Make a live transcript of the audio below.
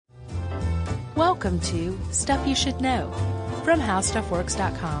Welcome to Stuff You Should Know from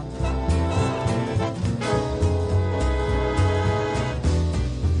HowStuffWorks.com.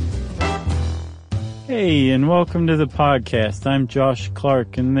 Hey, and welcome to the podcast. I'm Josh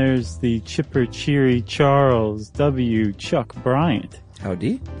Clark, and there's the chipper, cheery Charles W. Chuck Bryant.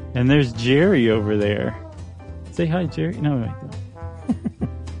 Howdy. And there's Jerry over there. Say hi, Jerry. No, wait.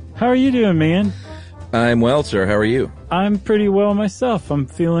 How are you doing, man? I'm well, sir. How are you? I'm pretty well myself. I'm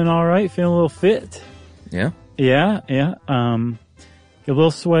feeling all right, feeling a little fit. Yeah? Yeah. A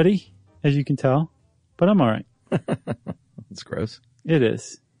little sweaty, as you can tell, but I'm all right. It's gross. It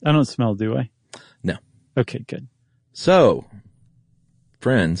is. I don't smell, do I? No. Okay, good. So,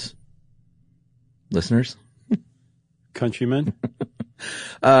 friends, listeners, countrymen,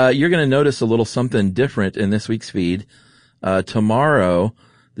 you're going to notice a little something different in this week's feed. Tomorrow,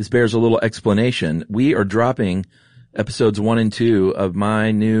 this bears a little explanation. We are dropping episodes 1 and 2 of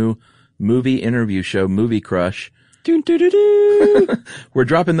my new movie interview show, Movie Crush. We're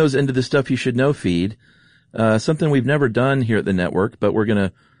dropping those into the Stuff You Should Know feed. Something we've never done here at the network, but we're going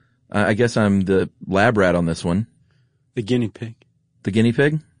to, I guess I'm the lab rat on this one. The guinea pig. The guinea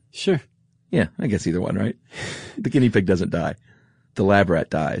pig? Sure. Yeah, I guess either one, right? The guinea pig doesn't die. The lab rat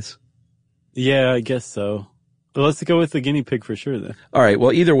dies. Yeah, I guess so. Well, let's go with the guinea pig for sure then. All right.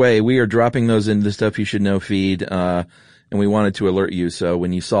 Well, either way, we are dropping those into the Stuff You Should Know feed, and we wanted to alert you. So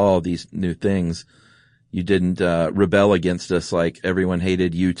when you saw these new things, you didn't rebel against us like everyone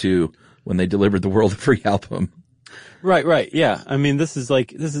hated U2 when they delivered the world a free album. Right. Yeah. I mean, this is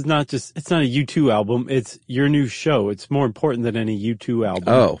not just, it's not a U2 album. It's your new show. It's more important than any U2 album.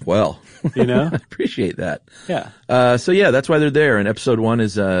 Oh, well, you know, I appreciate that. Yeah. So yeah, that's why they're there. And episode 1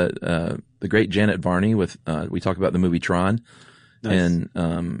 is, the great Janet Varney with, we talk about the movie Tron. Nice.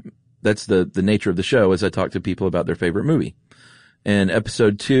 And, that's the nature of the show is I talk to people about their favorite movie. And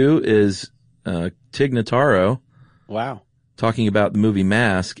episode 2 is, Tig Notaro. Wow. Talking about the movie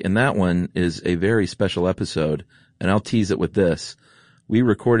Mask. And that one is a very special episode. And I'll tease it with this. We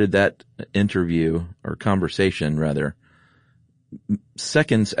recorded that interview or conversation rather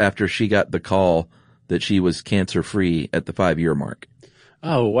seconds after she got the call that she was cancer free at the 5-year mark.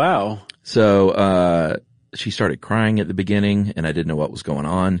 Oh, wow. So, she started crying at the beginning and I didn't know what was going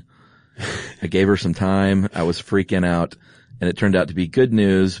on. I gave her some time. I was freaking out and it turned out to be good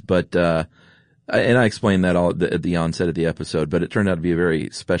news, but, and I explained that all at the onset of the episode, but it turned out to be a very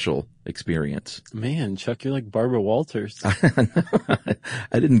special experience. Man, Chuck, you're like Barbara Walters.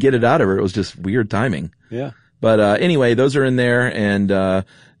 I didn't get it out of her. It was just weird timing. Yeah. But, anyway, those are in there and,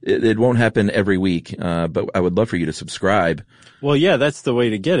 it won't happen every week. But I would love for you to subscribe. Well, yeah, that's the way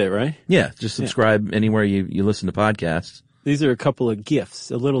to get it, right? Yeah. Just subscribe anywhere you listen to podcasts. These are a couple of gifts,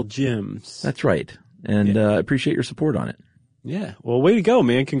 a little gems. That's right. And, appreciate your support on it. Yeah. Well, way to go,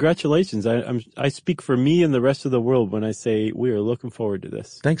 man. Congratulations. I speak for me and the rest of the world when I say we are looking forward to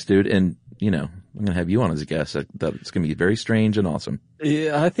this. Thanks, dude. And, you know, I'm going to have you on as a guest. That's going to be very strange and awesome.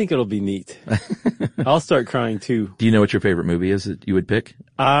 Yeah, I think it'll be neat. I'll start crying too. Do you know what your favorite movie is that you would pick?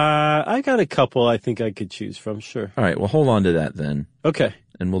 I got a couple I think I could choose from. Sure. All right. Well, hold on to that then. Okay.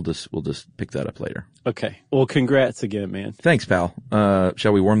 And we'll just pick that up later. Okay. Well, congrats again, man. Thanks, pal.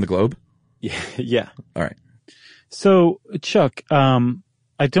 Shall we warm the globe? Yeah. All right. So, Chuck,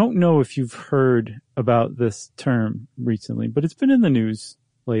 I don't know if you've heard about this term recently, but it's been in the news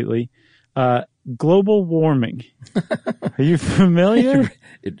lately. Global warming. Are you familiar?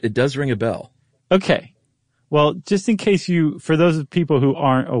 It does ring a bell. Okay. Well, just in case for those people who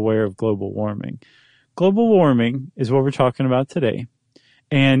aren't aware of global warming is what we're talking about today.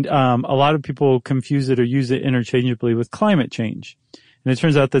 And, a lot of people confuse it or use it interchangeably with climate change. And it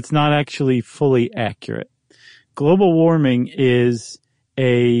turns out that's not actually fully accurate. Global warming is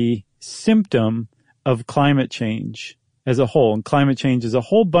a symptom of climate change as a whole. And climate change is a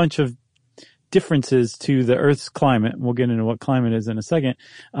whole bunch of differences to the Earth's climate. We'll get into what climate is in a second.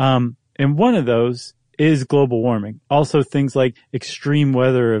 And one of those is global warming. Also things like extreme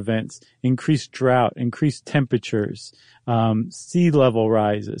weather events, increased drought, increased temperatures, sea level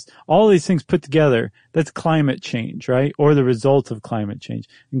rises. All these things put together, that's climate change, right? Or the result of climate change.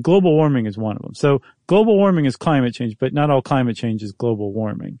 And global warming is one of them. So global warming is climate change, but not all climate change is global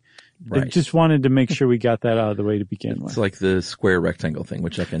warming. Right. I just wanted to make sure we got that out of the way to begin with. It's like the square rectangle thing,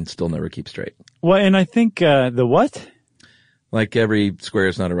 which I can still never keep straight. Well, and I think, the what? Like every square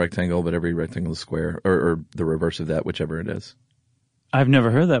is not a rectangle, but every rectangle is square, or the reverse of that, whichever it is. I've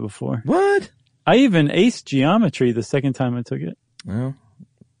never heard that before. What? I even aced geometry the second time I took it. Well,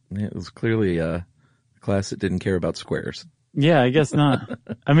 it was clearly a class that didn't care about squares. Yeah, I guess not.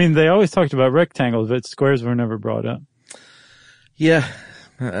 I mean, they always talked about rectangles, but squares were never brought up. Yeah,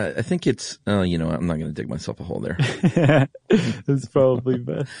 I think it's, I'm not going to dig myself a hole there. That's probably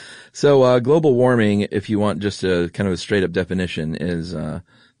best. So, global warming, if you want just a kind of a straight up definition, is,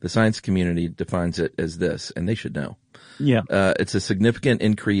 the science community defines it as this, and they should know. Yeah. It's a significant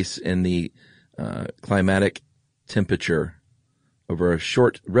increase in the, climatic temperature over a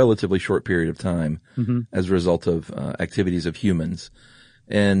relatively short period of time as a result of, activities of humans.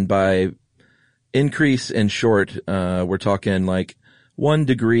 And by increase in short, we're talking like 1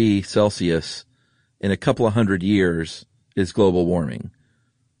 degree Celsius in a couple of hundred years is global warming.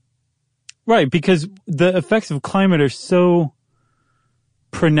 Right, because the effects of climate are so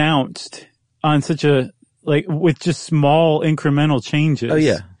pronounced on such a, like, with just small incremental changes. Oh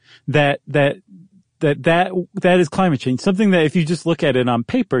yeah. That is climate change. Something that if you just look at it on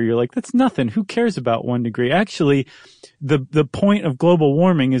paper, you're like, that's nothing. Who cares about 1 degree? Actually, the point of global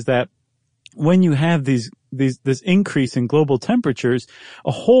warming is that when you have this increase in global temperatures,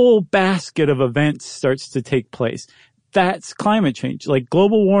 a whole basket of events starts to take place. That's climate change. Like,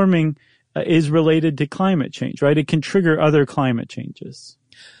 global warming is related to climate change, right? It can trigger other climate changes.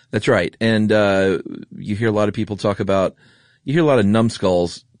 That's right. And, you hear a lot of people you hear a lot of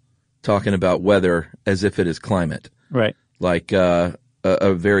numbskulls talking about weather as if it is climate. Right. Like, a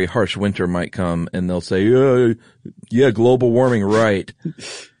very harsh winter might come and they'll say, yeah, global warming, right.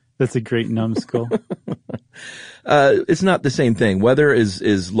 That's a great numbskull. It's not the same thing. Weather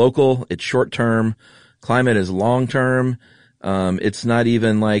is local. It's short term. Climate is long term. It's not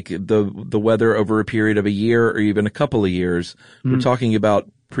even like the weather over a period of a year or even a couple of years. We're talking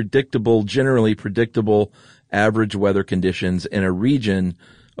about generally predictable average weather conditions in a region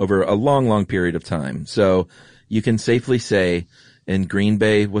over a long, long period of time. So you can safely say in Green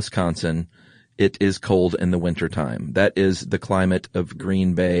Bay, Wisconsin, it is cold in the wintertime. That is the climate of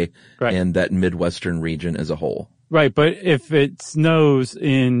Green Bay and that Midwestern region as a whole. Right, but if it snows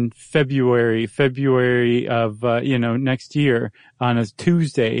in February of, next year on a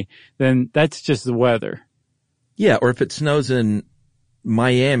Tuesday, then that's just the weather. Yeah, or if it snows in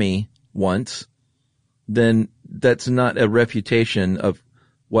Miami once, then that's not a refutation of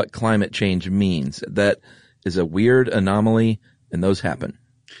what climate change means. That is a weird anomaly, and those happen.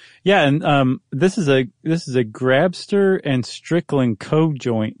 Yeah, and this is a Grabster and Strickland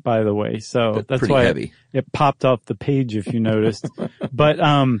co-joint, by the way. So that's why heavy. It popped off the page, if you noticed. But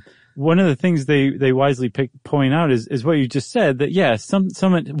one of the things they wisely point out is what you just said, that yeah, some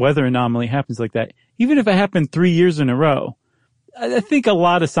weather anomaly happens like that. Even if it happened 3 years in a row, I think a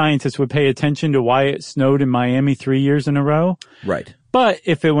lot of scientists would pay attention to why it snowed in Miami 3 years in a row. Right. But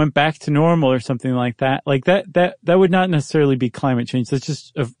if it went back to normal or something like that would not necessarily be climate change. That's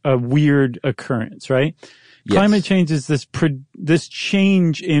just a weird occurrence, right? Yes. Climate change is this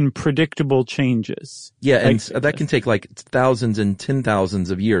change in predictable changes. Yeah, and that can take like thousands and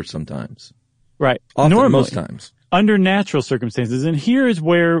 10,000s of years sometimes. Right. Often, normally, most times. Under natural circumstances. And here is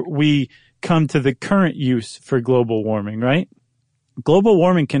where we come to the current use for global warming, right? Global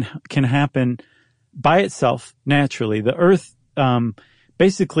warming can happen by itself naturally. The Earth,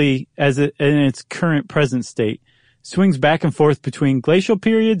 basically in its current present state, swings back and forth between glacial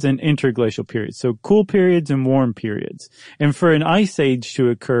periods and interglacial periods. So cool periods and warm periods. And for an ice age to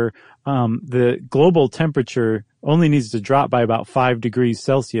occur, the global temperature only needs to drop by about 5 degrees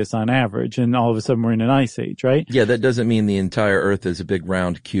Celsius on average. And all of a sudden we're in an ice age, right? Yeah, that doesn't mean the entire Earth is a big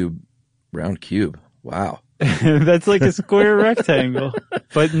round cube. Round cube. Wow. That's like a square rectangle,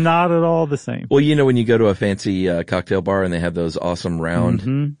 but not at all the same. Well, when you go to a fancy cocktail bar and they have those awesome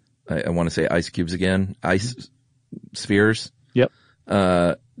round, I want to say ice cubes again, ice spheres. Yep.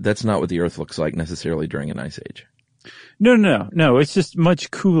 That's not what the Earth looks like necessarily during an ice age. No. It's just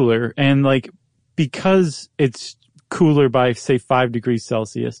much cooler. And because it's cooler by, say, 5 degrees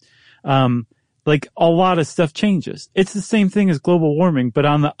Celsius, a lot of stuff changes. It's the same thing as global warming, but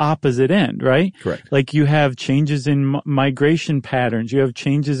on the opposite end, right? Correct. You have changes in migration patterns. You have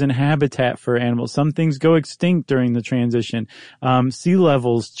changes in habitat for animals. Some things go extinct during the transition. Sea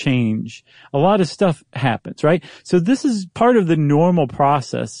levels change. A lot of stuff happens, right? So this is part of the normal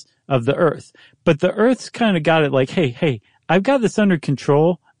process of the Earth. But the Earth's kind of got it hey, I've got this under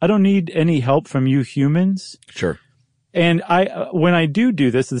control. I don't need any help from you humans. Sure. And when I do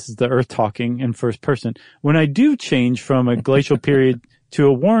this is the Earth talking in first person. When I do change from a glacial period to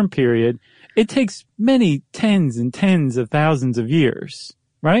a warm period, it takes many tens and tens of thousands of years,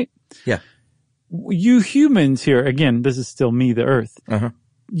 right? Yeah. You humans here, again, this is still me, the Earth. Uh-huh.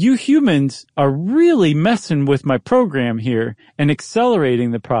 You humans are really messing with my program here and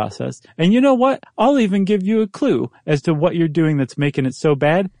accelerating the process. And you know what? I'll even give you a clue as to what you're doing that's making it so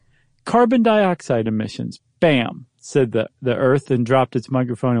bad. Carbon dioxide emissions. Bam. said the Earth and dropped its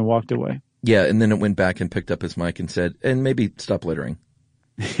microphone and walked away. Yeah, and then it went back and picked up his mic and said, and maybe stop littering.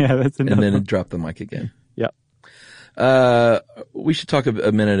 Yeah, that's another And then one. it dropped the mic again. Yeah. We should talk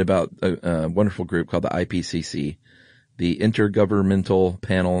a minute about a wonderful group called the IPCC, the Intergovernmental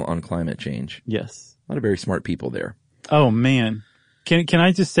Panel on Climate Change. Yes. A lot of very smart people there. Oh man. Can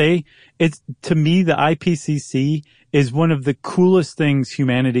I just say, it's, to me, the IPCC is one of the coolest things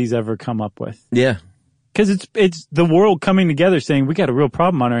humanity's ever come up with. Yeah. Cause it's the world coming together saying, we got a real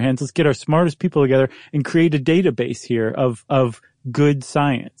problem on our hands. Let's get our smartest people together and create a database here of good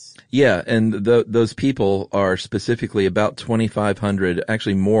science. Yeah. And those people are specifically about 2,500,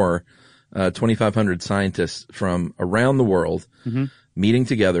 actually more, 2,500 scientists from around the world meeting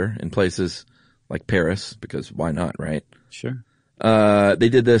together in places like Paris, because why not, right? Sure. They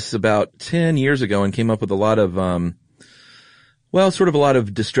did this about 10 years ago and came up with a lot of, sort of a lot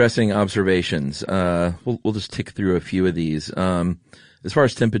of distressing observations. We'll just tick through a few of these. As far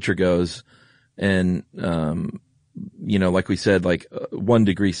as temperature goes, and, like we said, 1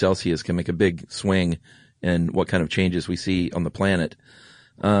 degree Celsius can make a big swing in what kind of changes we see on the planet.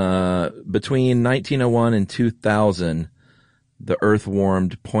 Between 1901 and 2000, the Earth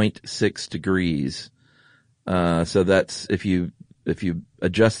warmed 0.6 degrees. So that's, if you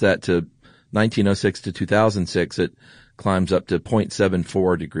adjust that to 1906 to 2006, it climbs up to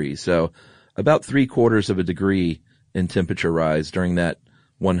 0.74 degrees. So about 3/4 of a degree in temperature rise during that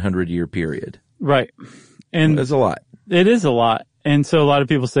 100-year period. Right. And That's a lot. it is a lot. And so a lot of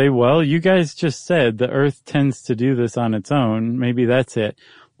people say, well, you guys just said the Earth tends to do this on its own. Maybe that's it.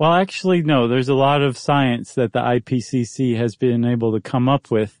 Well, actually, no, there's a lot of science that the IPCC has been able to come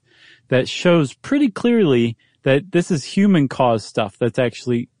up with that shows pretty clearly that this is human caused stuff that's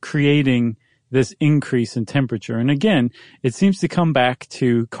actually creating this increase in temperature. And again, it seems to come back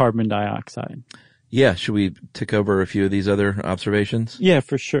to carbon dioxide. Yeah. Should we tick over a few of these other observations? Yeah,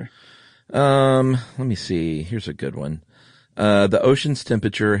 for sure. Let me see. Here's a good one. The ocean's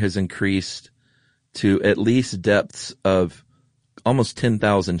temperature has increased to at least depths of almost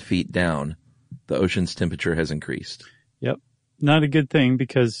 10,000 feet down. The ocean's temperature has increased. Yep. Not a good thing,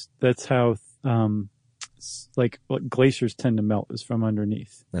 because that's how, what glaciers tend to melt is from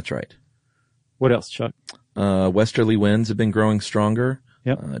underneath. That's right. What else, Chuck? Westerly winds have been growing stronger.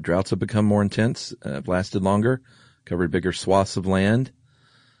 Yep. Droughts have become more intense, have lasted longer, covered bigger swaths of land.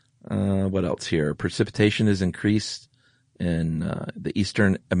 What else here? Precipitation has increased in the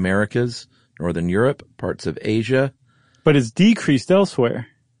Eastern Americas, Northern Europe, parts of Asia. But it's decreased elsewhere.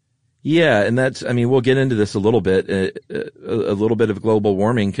 Yeah, and we'll get into this a little bit. A little bit of global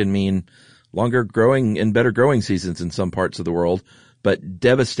warming can mean longer growing and better growing seasons in some parts of the world, but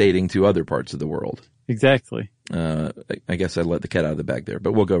devastating to other parts of the world. Exactly. I guess I let the cat out of the bag there,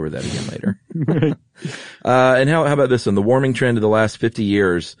 but we'll go over that again later. And how about this one? The warming trend of the last 50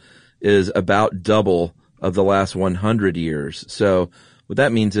 years is about double of the last 100 years. So what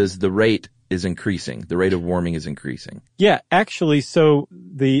that means is the rate is increasing. The rate of warming is increasing. Yeah, actually, so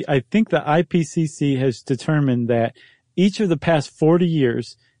I think the IPCC has determined that each of the past 40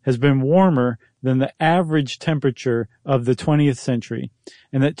 years has been warmer than the average temperature of the 20th century,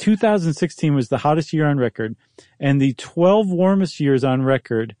 and that 2016 was the hottest year on record, and the 12 warmest years on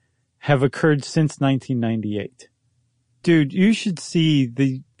record have occurred since 1998. Dude, you should see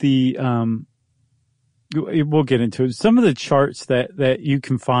we'll get into it. Some of the charts that you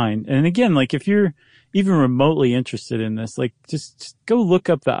can find. And again, if you're even remotely interested in this, just go look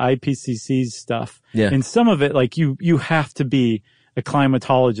up the IPCC's stuff. Yeah. And some of it, you have to be a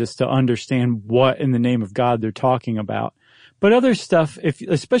climatologist to understand what in the name of God they're talking about. But other stuff,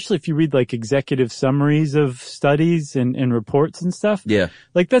 especially if you read executive summaries of studies and reports and stuff. Yeah.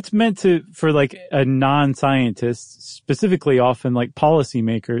 That's meant for a non-scientist, specifically often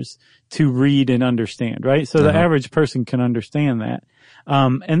policymakers, to read and understand, right? So the average person can understand that.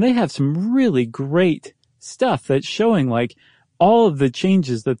 And they have some really great stuff that's showing all of the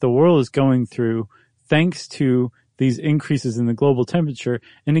changes that the world is going through thanks to these increases in the global temperature.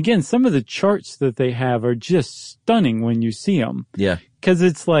 And again, some of the charts that they have are just stunning when you see them. Yeah. Cause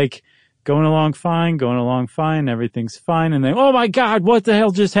it's going along fine, everything's fine. And then, oh my God, what the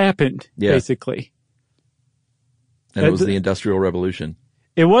hell just happened? Yeah. Basically. And it was the Industrial Revolution.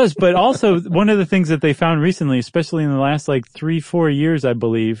 It was, but also one of the things that they found recently, especially in the last 3-4 years, I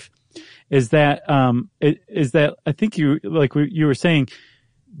believe, is that I think you were saying,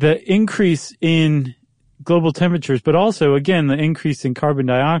 the increase in global temperatures, but also again, the increase in carbon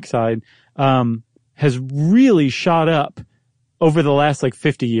dioxide, has really shot up over the last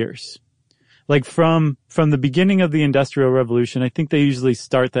 50 years. Like from the beginning of the Industrial Revolution, I think they usually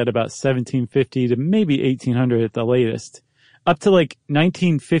start that about 1750 to maybe 1800 at the latest, up to like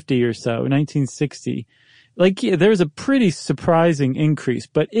 1950 or so, 1960. Like, yeah, there's a pretty surprising increase,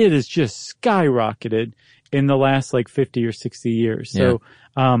 but it has just skyrocketed in the last like 50 or 60 years. So,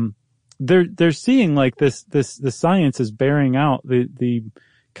 they're seeing like the science is bearing out the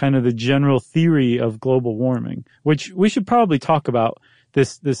kind of the general theory of global warming, which we should probably talk about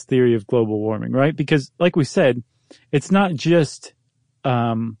this theory of global warming, right? Because like we said, it's not just,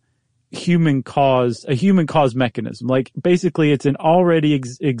 a human cause mechanism. Like basically it's an already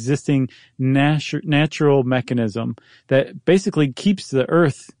existing natural mechanism that basically keeps the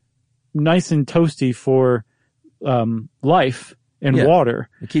earth nice and toasty for, life and water.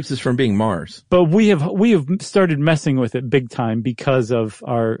 It keeps us from being Mars. But we have started messing with it big time because of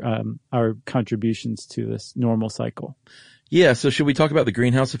our contributions to this normal cycle. Yeah. So should we talk about the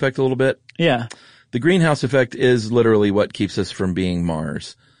greenhouse effect a little bit? Yeah. The greenhouse effect is literally what keeps us from being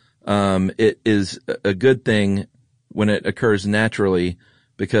Mars. It is a good thing when it occurs naturally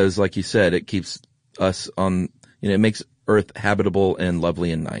because, like you said, it keeps us on, it makes Earth habitable and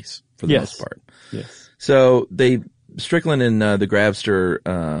lovely and nice for the most part. Yes. So Strickland and the Gravster,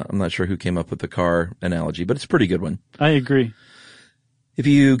 I'm not sure who came up with the car analogy, but it's a pretty good one. I agree. If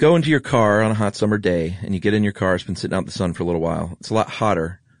you go into your car on a hot summer day and you get in your car, it's been sitting out in the sun for a little while, it's a lot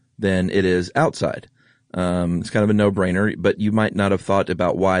hotter than it is outside. It's kind of a no-brainer, but you might not have thought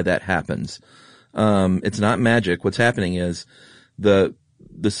about why that happens. It's not magic. What's happening is the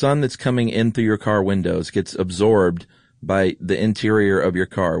sun that's coming in through your car windows gets absorbed by the interior of your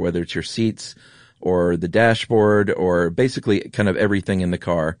car, whether it's your seats or the dashboard or basically kind of everything in the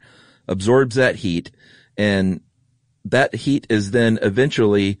car, absorbs that heat, and that heat is then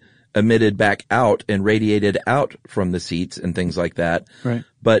eventually emitted back out and radiated out from the seats and things like that. Right.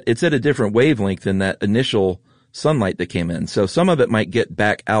 But it's at a different wavelength than that initial sunlight that came in. So some of it might get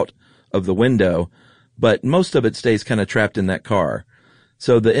back out of the window, but most of it stays kind of trapped in that car.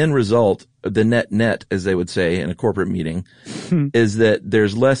 So the end result, the net, as they would say in a corporate meeting, is that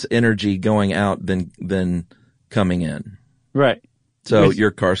there's less energy going out than coming in. Right. So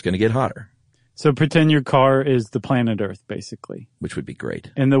your car's going to get hotter. So pretend your car is the planet Earth, basically. Which would be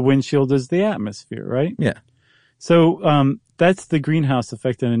great. And the windshield is the atmosphere, right? Yeah. So, that's the greenhouse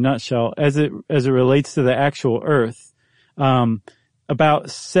effect in a nutshell. As it relates to the actual Earth, about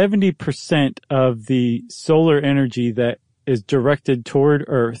 70% of the solar energy that is directed toward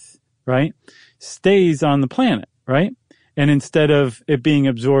Earth, right, stays on the planet, right? And instead of it being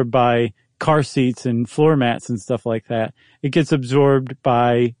absorbed by car seats and floor mats and stuff like that, it gets absorbed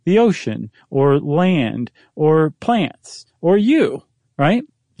by the ocean or land or plants or you, right?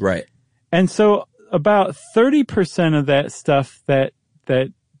 Right. And so about 30% of that stuff that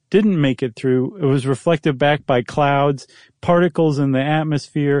didn't make it through, it was reflected back by clouds, particles in the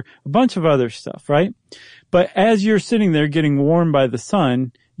atmosphere, a bunch of other stuff, right? But as you're sitting there getting warmed by the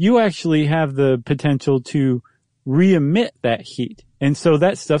sun, you actually have the potential to re-emit that heat. And so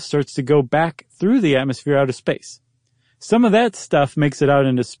that stuff starts to go back through the atmosphere out of space. Some of that stuff makes it out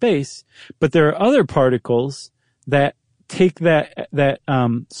into space, but there are other particles that take that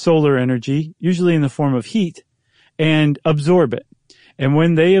solar energy, usually in the form of heat, and absorb it. And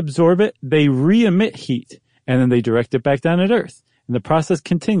when they absorb it, they re-emit heat, and then they direct it back down at Earth. And the process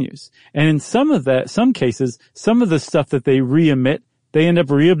continues. And in some cases, some of the stuff that they re-emit, they end up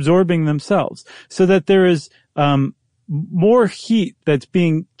reabsorbing themselves, so that there is more heat that's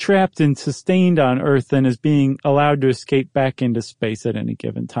being trapped and sustained on Earth than is being allowed to escape back into space at any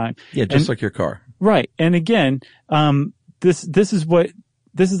given time. Yeah, just like your car. Right. And again, this is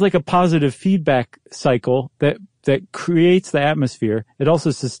like a positive feedback cycle that creates the atmosphere. It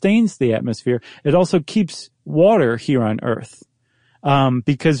also sustains the atmosphere. It also keeps water here on Earth.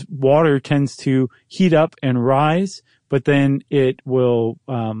 Because water tends to heat up and rise, but then it will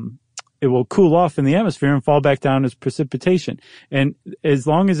cool off in the atmosphere and fall back down as precipitation. And as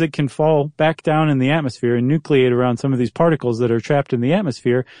long as it can fall back down in the atmosphere and nucleate around some of these particles that are trapped in the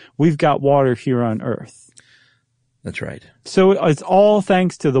atmosphere, we've got water here on Earth. That's right. So it's all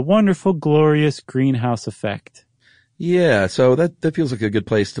thanks to the wonderful, glorious greenhouse effect. Yeah, so that feels like a good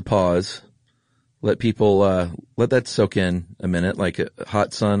place to pause. Let people, let that soak in a minute, like a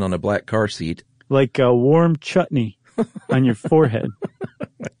hot sun on a black car seat. Like a warm chutney on your forehead. Oh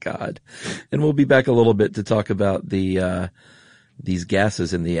my God. And we'll be back a little bit to talk about these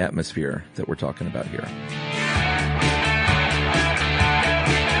gases in the atmosphere that we're talking about here.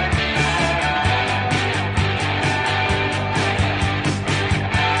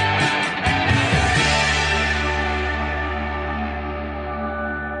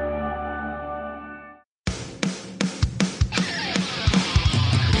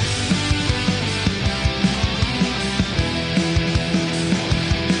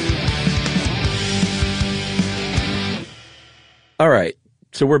 All right.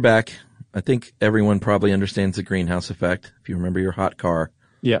 So we're back. I think everyone probably understands the greenhouse effect. If you remember your hot car,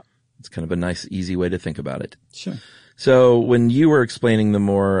 Yeah. it's kind of a nice, easy way to think about it. Sure. So when you were explaining the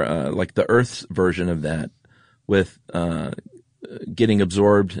more, like the Earth's version of that with, getting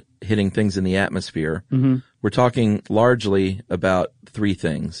absorbed, hitting things in the atmosphere, we're talking largely about three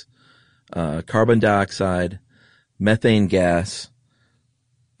things. Carbon dioxide, methane gas,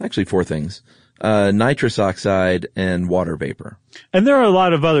 actually four things, nitrous oxide, and water vapor. And there are a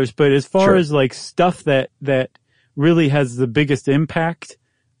lot of others, but as far Sure. as like stuff that really has the biggest impact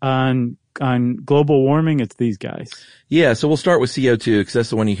on global warming, it's these guys. Yeah, so we'll start with CO2 because that's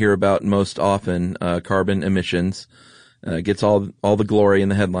the one you hear about most often, carbon emissions. Gets all the glory in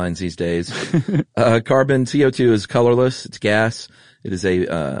the headlines these days. CO2 is colorless. It's gas. It is a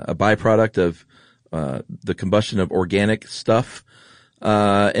byproduct of, the combustion of organic stuff.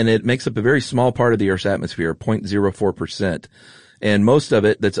 And it makes up a very small part of the Earth's atmosphere, 0.04%. And most of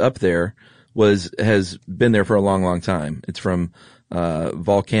it that's up there has been there for a long, long time. It's from,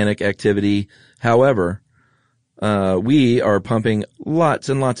 volcanic activity. However, we are pumping lots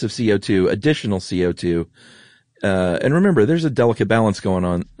and lots of CO2, additional CO2. And remember, there's a delicate balance going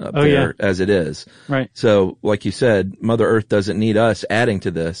on up there as it is. Right. So, like you said, Mother Earth doesn't need us adding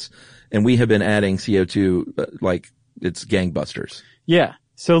to this, and we have been adding CO2 like it's gangbusters. Yeah.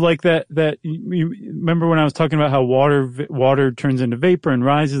 So like that you remember when I was talking about how water turns into vapor and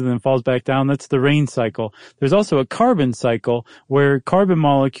rises and then falls back down? That's the rain cycle. There's also a carbon cycle where carbon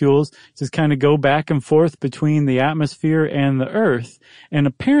molecules just kind of go back and forth between the atmosphere and the Earth. And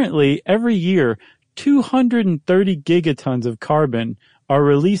apparently every year, 230 gigatons of carbon are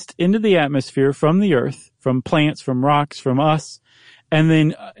released into the atmosphere from the Earth, from plants, from rocks, from us. And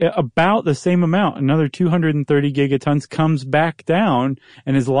then about the same amount, another 230 gigatons comes back down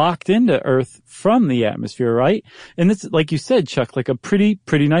and is locked into Earth from the atmosphere, right? And it's, like you said, Chuck, like a pretty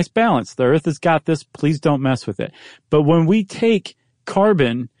nice balance. The Earth has got this. Please don't mess with it. But when we take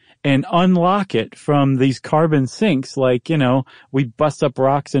carbon and unlock it from these carbon sinks, like, we bust up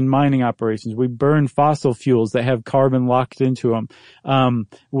rocks in mining operations. We burn fossil fuels that have carbon locked into them.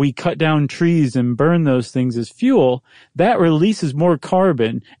 We cut down trees and burn those things as fuel. That releases more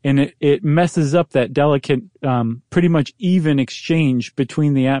carbon and it messes up that delicate, pretty much even exchange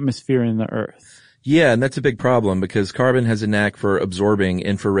between the atmosphere and the Earth. Yeah, and that's a big problem because carbon has a knack for absorbing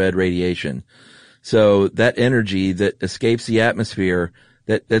infrared radiation. So that energy that escapes the atmosphere,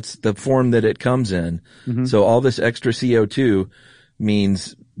 that's the form that it comes in. Mm-hmm. So all this extra CO2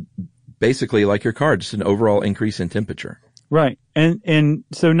 means basically, like your car, just an overall increase in temperature. Right. And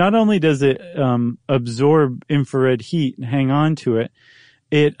so not only does it absorb infrared heat and hang on to it,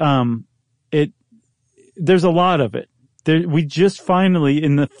 there's a lot of it. We just finally,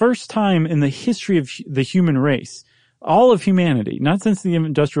 in the first time in the history of the human race, all of humanity, not since the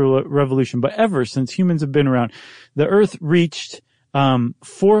Industrial Revolution, but ever since humans have been around, the Earth reached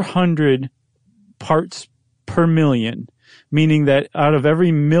 400 parts per million, meaning that out of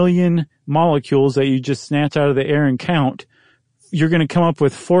every million molecules that you just snatch out of the air and count, you're going to come up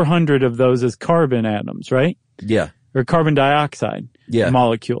with 400 of those as carbon atoms, right? Yeah. Or carbon dioxide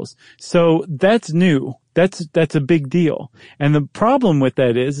molecules. So that's new. That's a big deal. And the problem with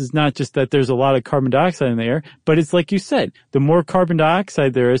that is not just that there's a lot of carbon dioxide in the air, but it's like you said, the more carbon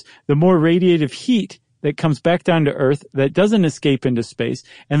dioxide there is, the more radiative heat that comes back down to Earth that doesn't escape into space,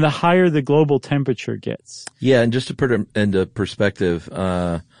 and the higher the global temperature gets. Yeah, and just to put it into perspective,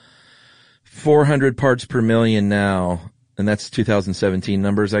 400 parts per million now, and that's 2017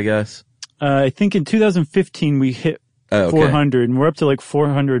 numbers, I guess. I think in 2015 we hit 400, and we're up to like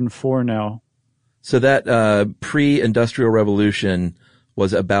 404 now. So that pre-industrial revolution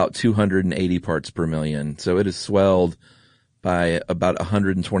was about 280 parts per million. So it has swelled by about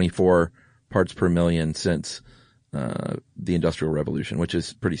 124 parts per million since the Industrial Revolution, which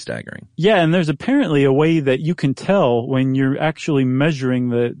is pretty staggering. Yeah, and there's apparently a way that you can tell when you're actually measuring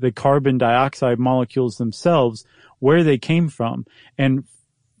the carbon dioxide molecules themselves where they came from. And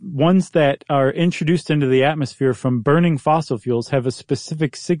ones that are introduced into the atmosphere from burning fossil fuels have a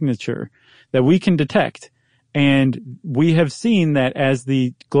specific signature that we can detect. And we have seen that as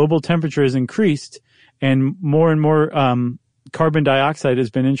the global temperature has increased and more carbon dioxide has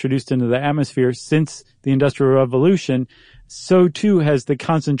been introduced into the atmosphere since the Industrial Revolution, so too has the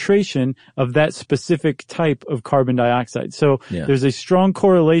concentration of that specific type of carbon dioxide. So there's a strong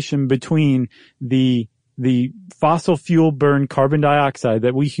correlation between the fossil fuel burn carbon dioxide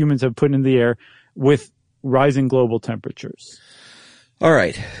that we humans have put in the air with rising global temperatures. All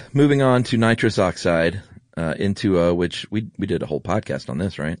right. Moving on to nitrous oxide, which we did a whole podcast on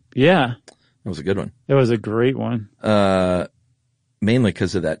this, right? Yeah. That was a good one. It was a great one. mainly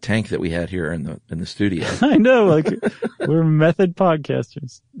because of that tank that we had here in the studio. I know, like we're method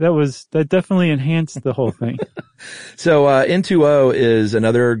podcasters. That definitely enhanced the whole thing. So, N2O is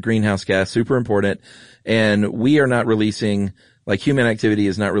another greenhouse gas, super important. And we are not releasing, like human activity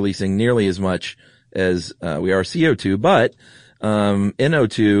is not releasing nearly as much as, we are CO2, but,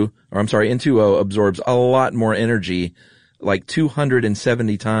 N2O absorbs a lot more energy, like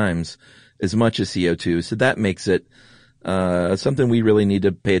 270 times as much as CO2. So that makes it, something we really need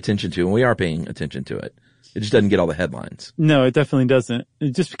to pay attention to, and we are paying attention to it. It just doesn't get all the headlines. No, it definitely doesn't.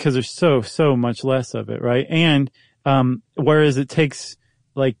 Just because there's so much less of it, right? And, whereas it takes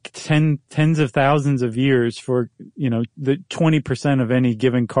like tens of thousands of years for, the 20% of any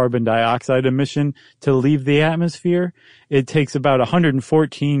given carbon dioxide emission to leave the atmosphere, it takes about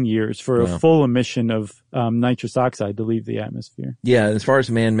 114 years for a full emission of, nitrous oxide to leave the atmosphere. Yeah. As far as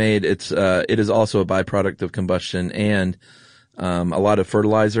man-made, it is also a byproduct of combustion, and, a lot of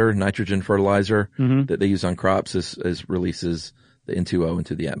fertilizer, nitrogen fertilizer that they use on crops is releases the N2O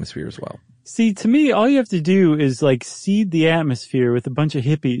into the atmosphere as well. See, to me, all you have to do is like seed the atmosphere with a bunch of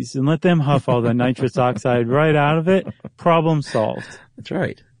hippies and let them huff all the nitrous oxide right out of it. Problem solved. That's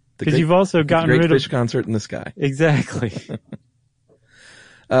right. Because you've also gotten rid of Great Fish concert in the sky. Exactly.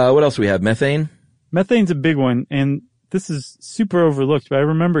 What else do we have? Methane? Methane's a big one, and this is super overlooked, but I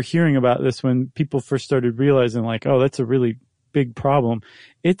remember hearing about this when people first started realizing like, oh, that's a really big problem.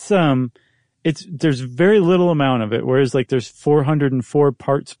 There's very little amount of it, whereas like there's 404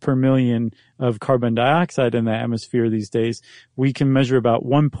 parts per million of carbon dioxide in the atmosphere these days. We can measure about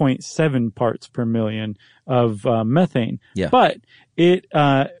 1.7 parts per million of methane. Yeah. But it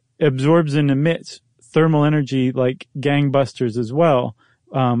absorbs and emits thermal energy like gangbusters as well,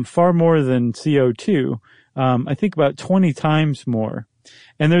 far more than CO2. I think about 20 times more.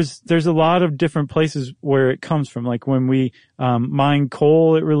 And there's a lot of different places where it comes from. Like when we, mine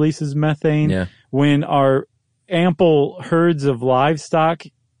coal, it releases methane. Yeah. When our ample herds of livestock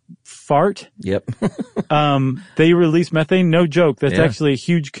fart, Yep. they release methane. No joke. That's actually a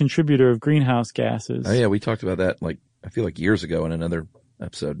huge contributor of greenhouse gases. Oh yeah. We talked about that I feel like years ago in another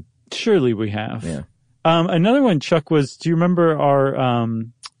episode. Surely we have. Yeah. Another one, Chuck, do you remember our,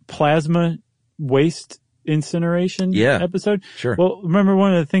 plasma waste incineration episode? Sure. Well, remember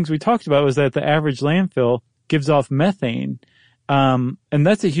one of the things we talked about was that the average landfill gives off methane. And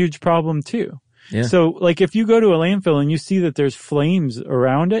that's a huge problem too. Yeah. So like if you go to a landfill and you see that there's flames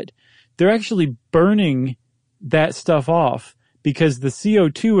around it, they're actually burning that stuff off because the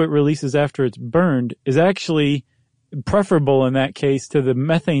CO2 it releases after it's burned is actually preferable in that case to the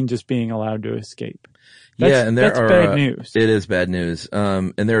methane just being allowed to escape. And that's bad news. It is bad news.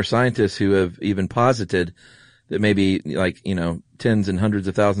 And there are scientists who have even posited that maybe like, tens and hundreds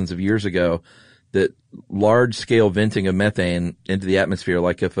of thousands of years ago that large scale venting of methane into the atmosphere,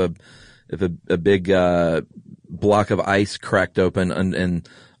 like if a big, block of ice cracked open and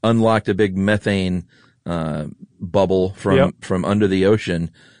unlocked a big methane, bubble from under the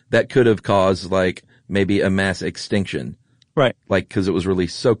ocean, that could have caused like maybe a mass extinction. Right. Like, cause it was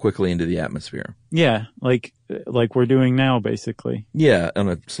released so quickly into the atmosphere. Yeah. Like we're doing now, basically. Yeah. On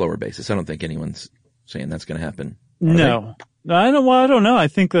a slower basis. I don't think anyone's saying that's going to happen. No. I don't know. I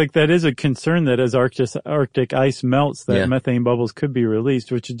think like that is a concern that as Arctic ice melts, that methane bubbles could be released,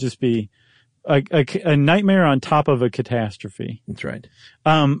 which would just be a nightmare on top of a catastrophe. That's right.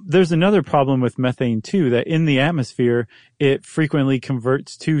 There's another problem with methane too, that in the atmosphere, it frequently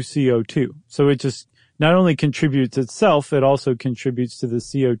converts to CO2. So it just not only contributes itself, it also contributes to the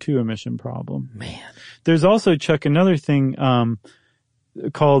CO2 emission problem. Man. There's also, Chuck, another thing,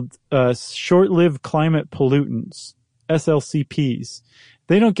 called, short-lived climate pollutants, SLCPs.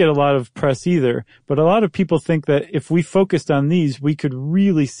 They don't get a lot of press either, but a lot of people think that if we focused on these, we could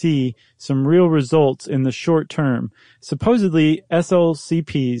really see some real results in the short term. Supposedly,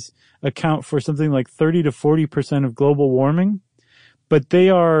 SLCPs account for something like 30 to 40% of global warming, but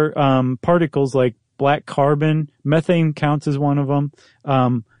they are, particles like black carbon, methane counts as one of them,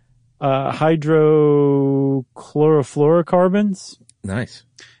 hydrochlorofluorocarbons. Nice.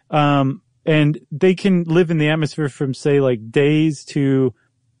 And they can live in the atmosphere from say like days to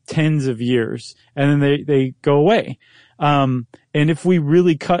tens of years, and then they go away. And if we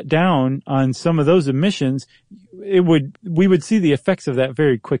really cut down on some of those emissions, we would see the effects of that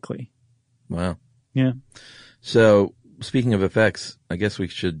very quickly. Wow. Yeah. So speaking of effects, I guess we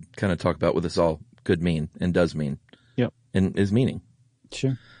should kind of talk about what this all could mean and does mean. Yep. And is meaning.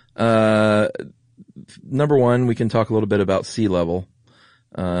 Sure. Number one, we can talk a little bit about sea level,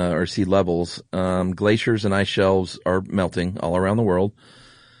 or sea levels. Glaciers and ice shelves are melting all around the world.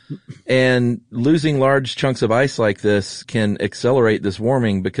 And losing large chunks of ice like this can accelerate this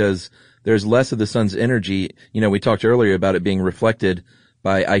warming because there's less of the sun's energy. You know, we talked earlier about it being reflected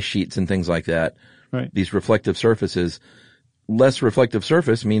by ice sheets and things like that. Right. These reflective surfaces. Less reflective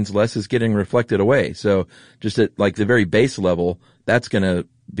surface means less is getting reflected away. So just at like the very base level, that's going to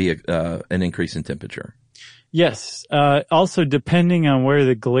be an increase in temperature. Yes. Also, depending on where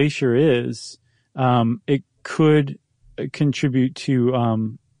the glacier is, it could contribute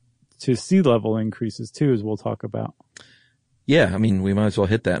to sea level increases too, as we'll talk about. Yeah. I mean, we might as well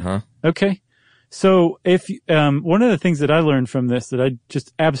hit that, huh? Okay. So if, one of the things that I learned from this that I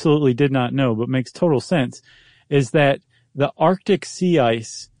just absolutely did not know, but makes total sense, is that the Arctic sea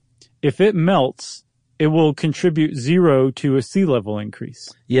ice, if it melts, it will contribute 0 to a sea level increase.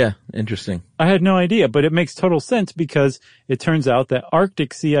 Yeah. Interesting. I had no idea, but it makes total sense because it turns out that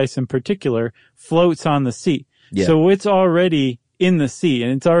Arctic sea ice in particular floats on the sea. Yeah. So it's already in the sea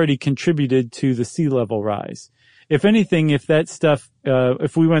and it's already contributed to the sea level rise. If anything, if that stuff,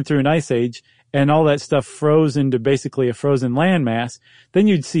 if we went through an ice age and all that stuff froze into basically a frozen landmass, then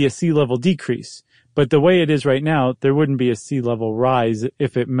you'd see a sea level decrease. But the way it is right now, there wouldn't be a sea level rise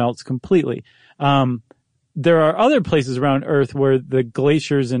if it melts completely. There are other places around Earth where the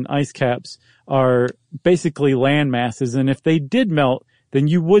glaciers and ice caps are basically land masses. And if they did melt, then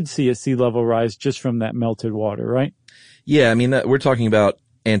you would see a sea level rise just from that melted water, right? Yeah. I mean, we're talking about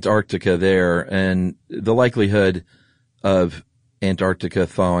Antarctica there, and the likelihood of Antarctica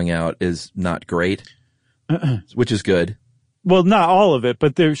thawing out is not great, which is good. Well, not all of it,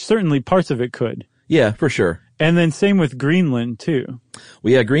 but there's certainly parts of it could. Yeah, for sure. And then same with Greenland too.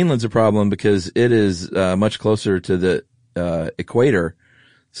 Well, yeah, Greenland's a problem because it is much closer to the equator.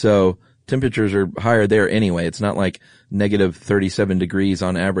 So temperatures are higher there anyway. It's not like negative 37 degrees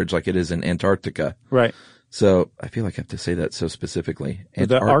on average like it is in Antarctica. Right. So I feel like I have to say that so specifically.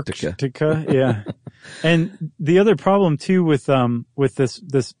 Antarctica. The Arctica, yeah. And the other problem too with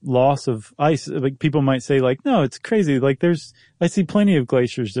this loss of ice, like people might say like, no, it's crazy. Like I see plenty of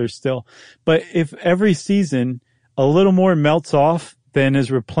glaciers there still. But if every season a little more melts off than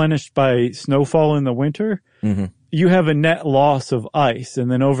is replenished by snowfall in the winter, you have a net loss of ice.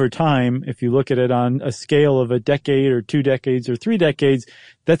 And then over time, if you look at it on a scale of a decade or 2 decades or 3 decades,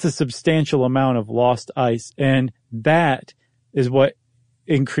 that's a substantial amount of lost ice. And that is what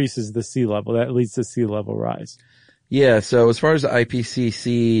increases the sea level. That leads to sea level rise. Yeah. So as far as the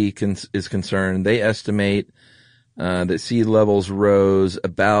IPCC is concerned, they estimate that sea levels rose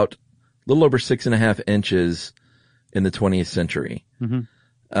about a little over 6.5 inches in the 20th century.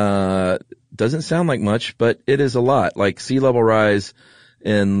 Doesn't sound like much, but it is a lot. Like sea level rise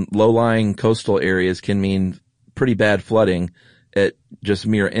in low-lying coastal areas can mean pretty bad flooding at just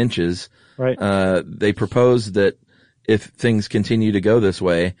mere inches. Right. They propose that if things continue to go this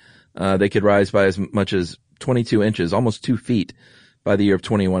way, they could rise by as much as 22 inches, almost 2 feet by the year of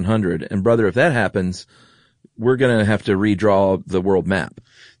 2100. And brother, if that happens, we're going to have to redraw the world map.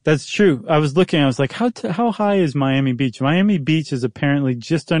 That's true. I was looking, I was like, how high is Miami Beach? Miami Beach is apparently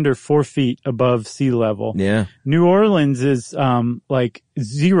just under 4 feet above sea level. Yeah. New Orleans is, like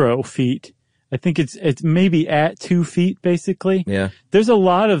 0 feet. I think it's maybe at 2 feet, basically. Yeah. There's a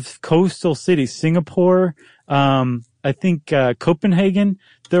lot of coastal cities. Singapore, I think, Copenhagen,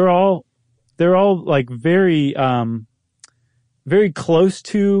 they're all like very close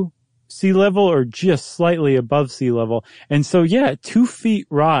to sea level or just slightly above sea level. And so, yeah, 2 feet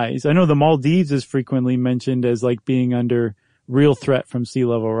rise. I know the Maldives is frequently mentioned as like being under real threat from sea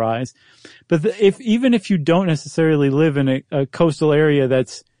level rise. But even if you don't necessarily live in a coastal area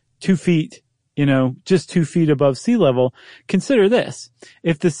that's 2 feet, just 2 feet above sea level, consider this.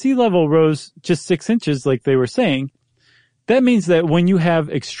 If the sea level rose just 6 inches, like they were saying, that means that when you have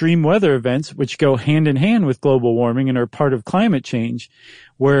extreme weather events, which go hand in hand with global warming and are part of climate change,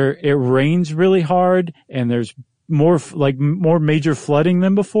 where it rains really hard and there's more major flooding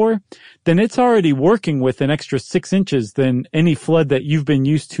than before, then it's already working with an extra 6 inches than any flood that you've been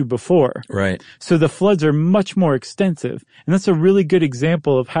used to before. Right. So the floods are much more extensive. And that's a really good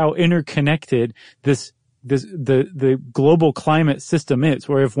example of how interconnected the global climate system is,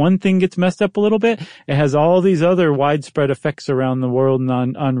 where if one thing gets messed up a little bit, it has all these other widespread effects around the world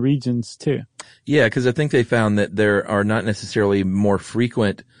and on regions too. Yeah, because I think they found that there are not necessarily more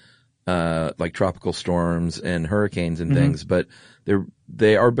frequent like tropical storms and hurricanes and things, but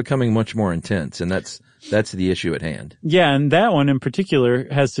they are becoming much more intense, and that's the issue at hand. Yeah, and that one in particular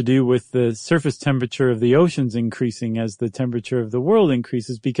has to do with the surface temperature of the oceans increasing as the temperature of the world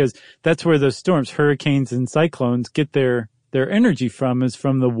increases, because that's where those storms, hurricanes and cyclones, get their energy from, is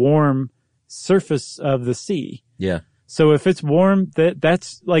from the warm surface of the sea. Yeah. So if it's warm,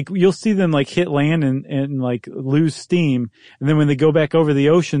 that's like, you'll see them like hit land and like lose steam. And then when they go back over the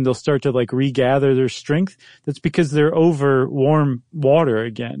ocean, they'll start to like regather their strength. That's because they're over warm water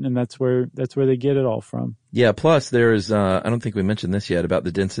again. And that's where they get it all from. Yeah. Plus there's, I don't think we mentioned this yet about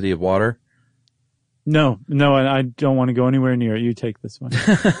the density of water. No, and I don't want to go anywhere near it. You take this one.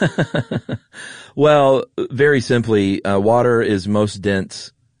 Well, very simply, water is most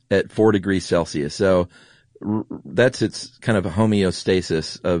dense at 4 degrees Celsius. So that's its kind of a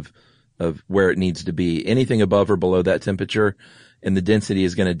homeostasis of where it needs to be. Anything above or below that temperature and the density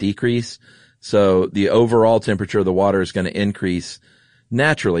is going to decrease. So the overall temperature of the water is going to increase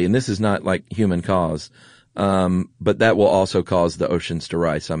naturally. And this is not like human cause. But that will also cause the oceans to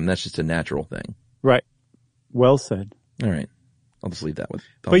rise some. That's just a natural thing. Right. Well said. All right. I'll just leave that with,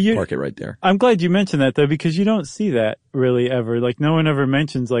 But park it right there. I'm glad you mentioned that though, because you don't see that really ever. Like no one ever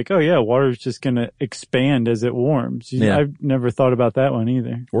mentions like, oh yeah, water's just going to expand as it warms. Yeah. I've never thought about that one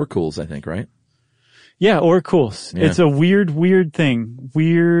either. Or cools, I think, right? Yeah, or cools. Yeah. It's a weird thing.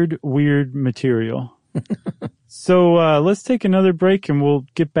 Weird material. So, let's take another break and we'll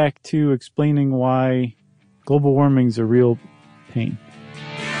get back to explaining why global warming's a real pain.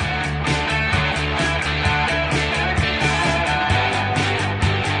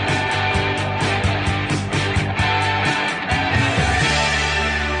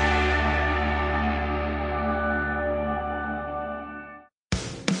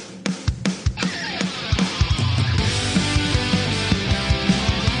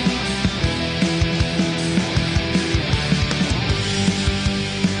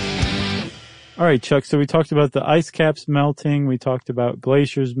 All right, Chuck. So we talked about the ice caps melting. We talked about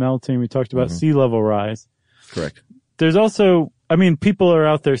glaciers melting. We talked about sea level rise. Correct. There's also, I mean, people are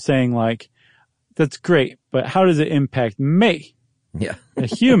out there saying like, that's great, but how does it impact me? Yeah. A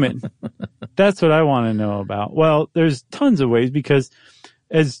human? That's what I want to know about. Well, there's tons of ways because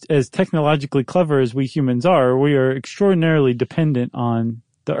as technologically clever as we humans are, we are extraordinarily dependent on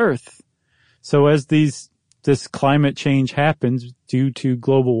the earth. So as this climate change happens due to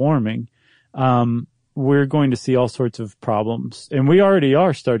global warming, we're going to see all sorts of problems, and we already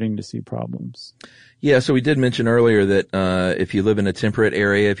are starting to see problems. Yeah, so we did mention earlier that if you live in a temperate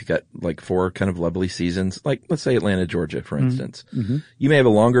area, if you got like 4 kind of lovely seasons, like let's say Atlanta, Georgia, for instance, you may have a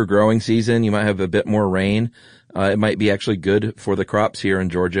longer growing season. You might have a bit more rain. It might be actually good for the crops here in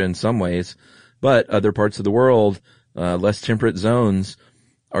Georgia in some ways, but other parts of the world, less temperate zones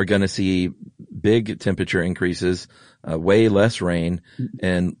are going to see big temperature increases, way less rain,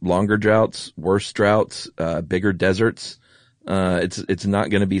 and longer droughts, worse droughts, bigger deserts. It's not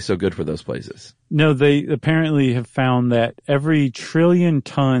going to be so good for those places. No, they apparently have found that every trillion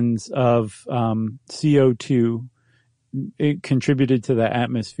tons of CO2 it contributed to the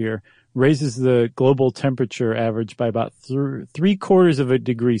atmosphere raises the global temperature average by about 3/4 of a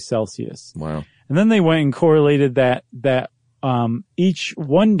degree Celsius. Wow. And then they went and correlated that each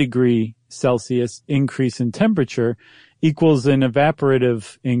 1 degree Celsius increase in temperature equals an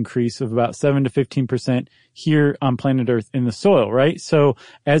evaporative increase of about 7 to 15% here on planet Earth in the soil, right? So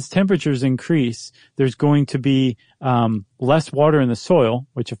as temperatures increase, there's going to be less water in the soil,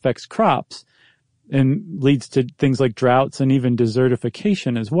 which affects crops and leads to things like droughts and even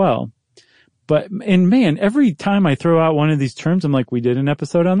desertification as well. And man, every time I throw out one of these terms, I'm like, we did an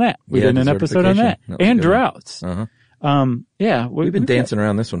episode on that. We did an episode on that. And droughts. Yeah. We've been dancing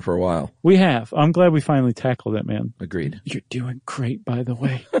around this one for a while. We have. I'm glad we finally tackled it, man. Agreed. You're doing great, by the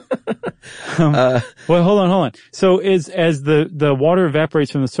way. Well, hold on. So as the water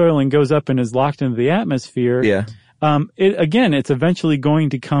evaporates from the soil and goes up and is locked into the atmosphere. Yeah. It's eventually going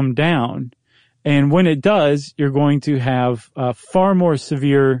to come down. And when it does, you're going to have far more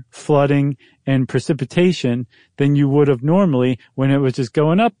severe flooding and precipitation than you would have normally when it was just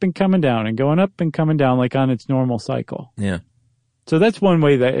going up and coming down and going up and coming down like on its normal cycle. Yeah. So that's one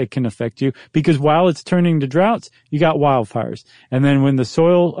way that it can affect you, because while it's turning to droughts, you got wildfires. And then when the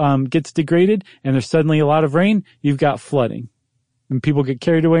soil gets degraded and there's suddenly a lot of rain, you've got flooding. And people get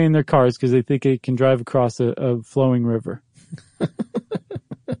carried away in their cars because they think it can drive across a flowing river.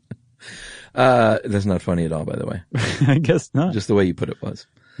 That's not funny at all, by the way. I guess not. Just the way you put it was.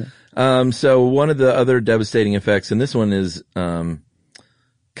 So one of the other devastating effects, and this one is, kind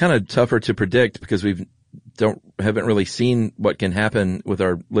of tougher to predict because haven't really seen what can happen with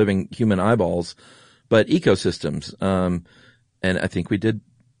our living human eyeballs, but ecosystems. And I think did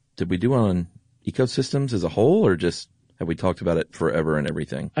we do on ecosystems as a whole, or just have we talked about it forever and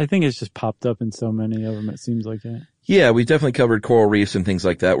everything? I think it's just popped up in so many of them. It seems like it. Yeah, we definitely covered coral reefs and things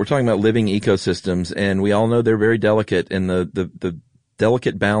like that. We're talking about living ecosystems, and we all know they're very delicate, and the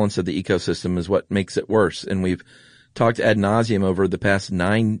delicate balance of the ecosystem is what makes it worse. And we've talked ad nauseum over the past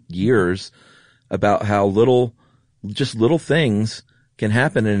 9 years about how just little things can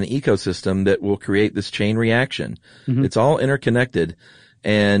happen in an ecosystem that will create this chain reaction. Mm-hmm. It's all interconnected,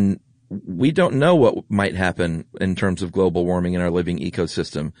 and we don't know what might happen in terms of global warming in our living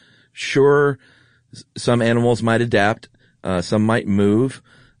ecosystem. Sure, some animals might adapt, some might move,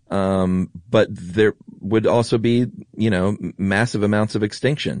 but there would also be, massive amounts of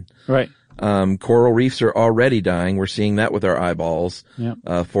extinction. Right. Coral reefs are already dying. We're seeing that with our eyeballs.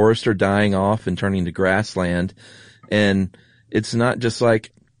 Yep. Forests are dying off and turning to grassland. And it's not just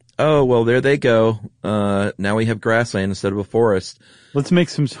like, oh, well, there they go. Now we have grassland instead of a forest. Let's make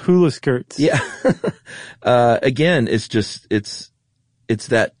some hula skirts. Yeah. Again, it's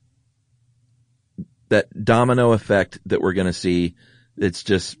that domino effect that we're going to see. It's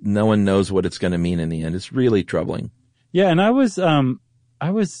just no one knows what it's going to mean in the end. It's really troubling. Yeah. And I was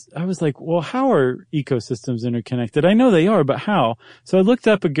like, well, how are ecosystems interconnected? I know they are, but how? So I looked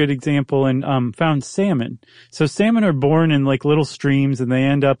up a good example and found salmon. So salmon are born in like little streams, and they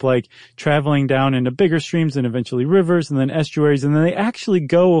end up like traveling down into bigger streams and eventually rivers and then estuaries, and then they actually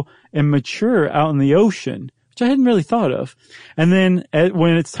go and mature out in the ocean, which I hadn't really thought of. And then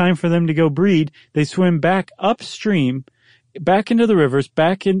when it's time for them to go breed, they swim back upstream, back into the rivers,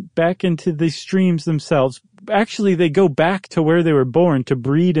 back into the streams themselves. Actually, they go back to where they were born to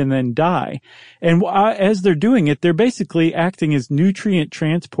breed and then die. And as they're doing it, they're basically acting as nutrient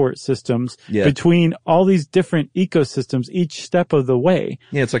transport systems between all these different ecosystems each step of the way.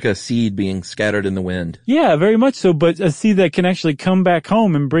 Yeah, it's like a seed being scattered in the wind. Yeah, very much so, but a seed that can actually come back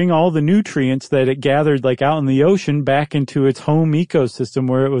home and bring all the nutrients that it gathered like out in the ocean back into its home ecosystem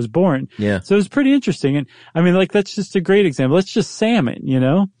where it was born. Yeah. So it's pretty interesting. And I mean, like, that's just a great example. It's just salmon,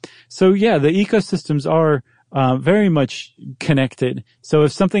 So yeah, the ecosystems are very much connected. So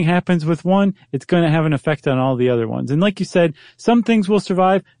if something happens with one, it's going to have an effect on all the other ones. And like you said, some things will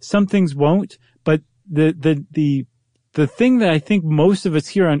survive, some things won't. But the thing that I think most of us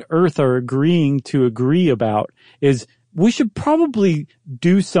here on Earth are agreeing to agree about is we should probably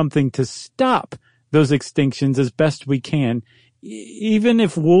do something to stop those extinctions as best we can, even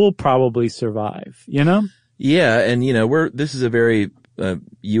if we'll probably survive, Yeah. And, this is a very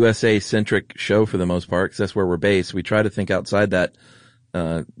USA-centric show for the most part, because that's where we're based. We try to think outside that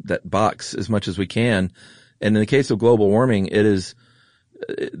box as much as we can. And in the case of global warming, it is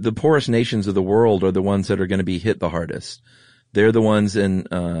the poorest nations of the world are the ones that are going to be hit the hardest. They're the ones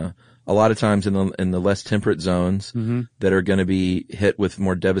a lot of times in the less temperate zones that are going to be hit with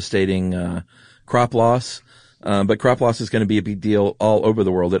more devastating crop loss. But crop loss is going to be a big deal all over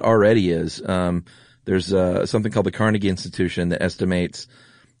the world. It already is. There's something called the Carnegie Institution that estimates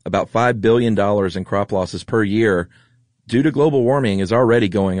about $5 billion in crop losses per year due to global warming is already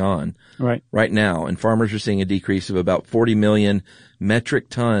going on right now. And farmers are seeing a decrease of about 40 million metric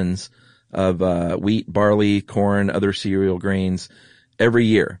tons of wheat, barley, corn, other cereal grains every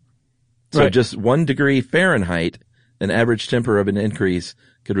year. So just 1 degree Fahrenheit, an average temperature of an increase,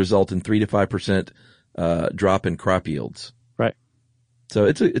 could result in 3 to 5% drop in crop yields. Right. So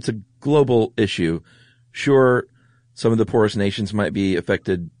it's a global issue. Sure, some of the poorest nations might be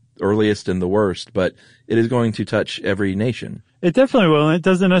affected earliest and the worst, but it is going to touch every nation. It definitely will. And it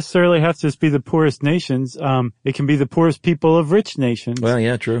doesn't necessarily have to just be the poorest nations. It can be the poorest people of rich nations. Well,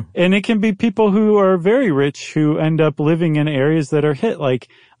 yeah, true. And it can be people who are very rich who end up living in areas that are hit, like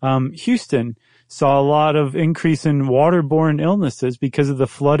Houston saw a lot of increase in waterborne illnesses because of the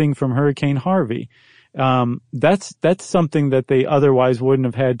flooding from Hurricane Harvey. That's something that they otherwise wouldn't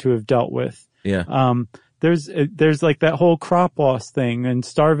have had to have dealt with. Yeah. There's like that whole crop loss thing and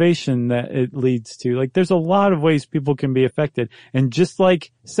starvation that it leads to. Like, there's a lot of ways people can be affected. And just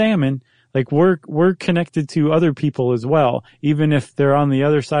like salmon, like we're connected to other people as well, even if they're on the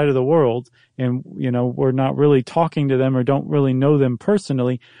other side of the world and, we're not really talking to them or don't really know them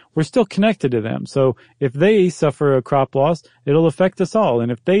personally. We're still connected to them. So if they suffer a crop loss, it'll affect us all.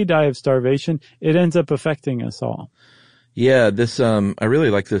 And if they die of starvation, it ends up affecting us all. Yeah, I really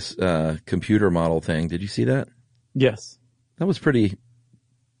like this, computer model thing. Did you see that? Yes. That was pretty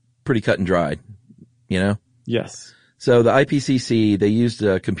cut and dried, Yes. So the IPCC, they used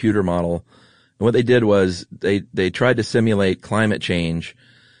a computer model, and what they did was they tried to simulate climate change,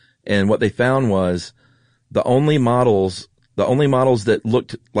 and what they found was the only models that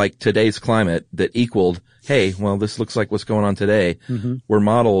looked like today's climate that equaled, hey, well, this looks like what's going on today, were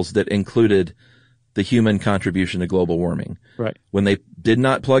models that included the human contribution to global warming. Right. When they did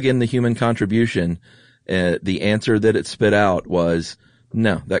not plug in the human contribution, the answer that it spit out was,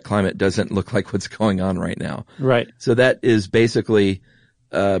 no, that climate doesn't look like what's going on right now. Right. So that is basically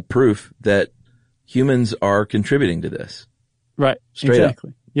proof that humans are contributing to this. Right. Straight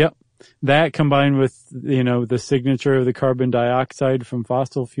exactly. Yep. That combined with, the signature of the carbon dioxide from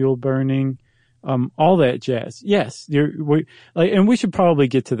fossil fuel burning, all that jazz. Yes. And we should probably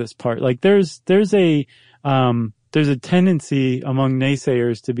get to this part. Like there's a tendency among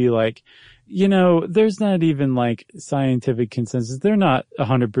naysayers to be like, there's not even like scientific consensus. They're not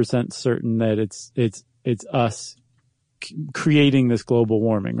 100% certain that it's us creating this global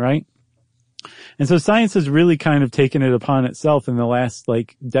warming, right? And so science has really kind of taken it upon itself in the last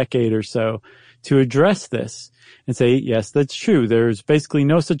like decade or so to address this and say, yes, that's true. There's basically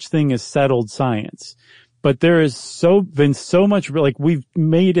no such thing as settled science, but there has been so much, like we've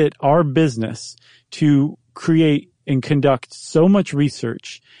made it our business to create and conduct so much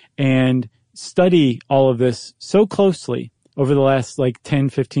research and study all of this so closely over the last like 10,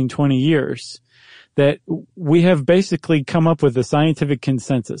 15, 20 years that we have basically come up with a scientific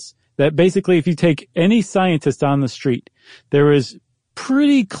consensus that basically if you take any scientist on the street, there is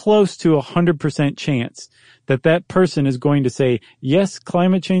pretty close to 100% chance that that person is going to say, yes,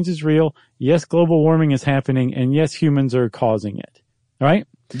 climate change is real. Yes, global warming is happening. And yes, humans are causing it. Right?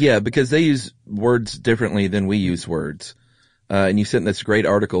 Yeah, because they use words differently than we use words. And you sent this great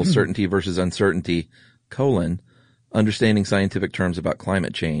article, Certainty versus Uncertainty, understanding scientific terms about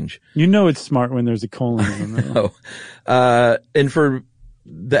climate change. It's smart when there's a colon in there. And for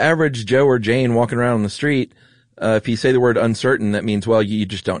the average Joe or Jane walking around on the street, if you say the word uncertain, that means, well, you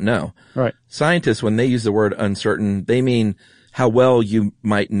just don't know. Right. Scientists, when they use the word uncertain, they mean how well you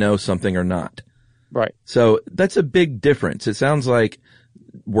might know something or not. Right. So that's a big difference. It sounds like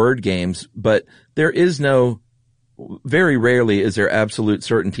word games, but very rarely is there absolute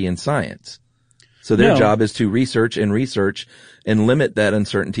certainty in science. So their job is to research and limit that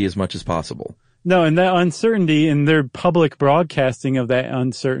uncertainty as much as possible. No, and that uncertainty and their public broadcasting of that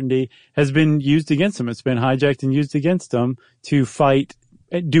uncertainty has been used against them. It's been hijacked and used against them to fight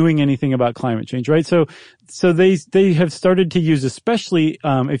doing anything about climate change, right? So they have started to use, especially,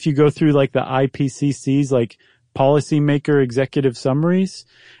 if you go through like the IPCC's like policymaker executive summaries,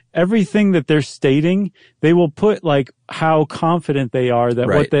 everything that they're stating, they will put like how confident they are that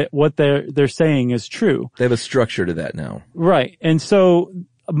right. what they're saying is true. They have a structure to that now. Right. And so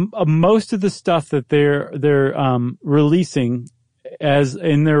most of the stuff that they're releasing as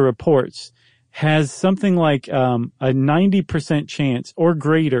in their reports has something like a 90% chance or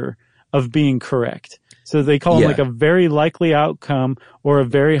greater of being correct. So they call them like a very likely outcome or a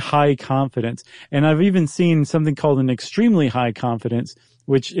very high confidence. And I've even seen something called an extremely high confidence,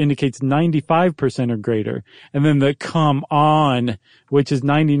 which indicates 95% or greater. And then the come on, which is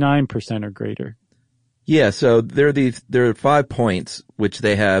 99% or greater. Yeah, so there are 5 points which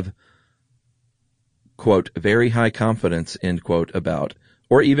they have, quote, very high confidence, end quote, about,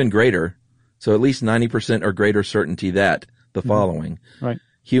 or even greater. So at least 90% or greater certainty that the following. Right.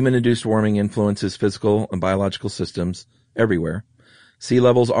 Human-induced warming influences physical and biological systems everywhere. Sea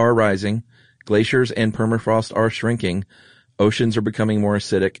levels are rising. Glaciers and permafrost are shrinking. Oceans are becoming more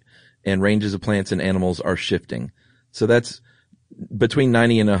acidic, and ranges of plants and animals are shifting. So that's between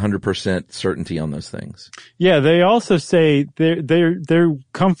 90 and 100% certainty on those things. Yeah, they also say they're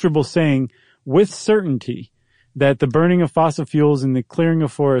comfortable saying with certainty that the burning of fossil fuels and the clearing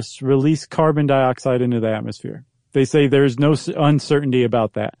of forests release carbon dioxide into the atmosphere. They say there's no uncertainty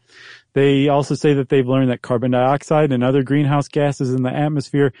about that. They also say that they've learned that carbon dioxide and other greenhouse gases in the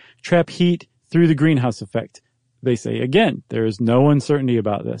atmosphere trap heat through the greenhouse effect. They say, again, there is no uncertainty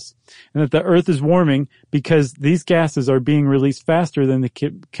about this. And that the Earth is warming because these gases are being released faster than they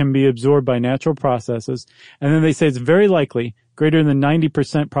can be absorbed by natural processes. And then they say it's very likely, greater than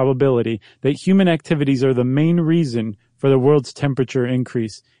 90% probability, that human activities are the main reason for the world's temperature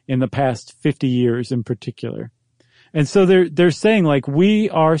increase in the past 50 years in particular. And so they're saying, like, we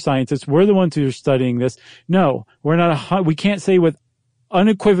are scientists, we're the ones who are studying this. No, we're not, we can't say with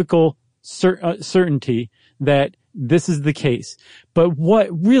unequivocal certainty that this is the case. But what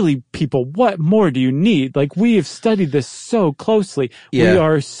more do you need? Like, we have studied this so closely. Yeah. We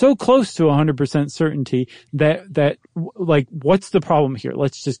are so close to 100% certainty that like, what's the problem here?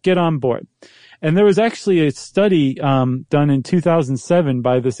 Let's just get on board. And there was actually a study, done in 2007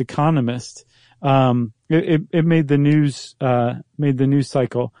 by this economist. It made the news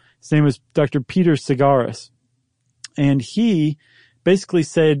cycle. His name was Dr. Peter Sagaris. And he basically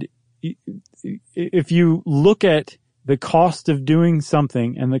said, if you look at the cost of doing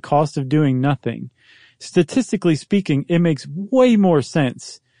something and the cost of doing nothing, statistically speaking, it makes way more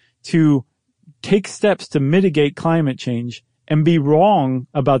sense to take steps to mitigate climate change and be wrong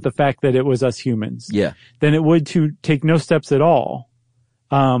about the fact that it was us humans. Yeah. Than it would to take no steps at all.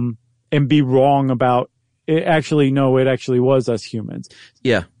 and be wrong about it. Actually, no, it actually was us humans.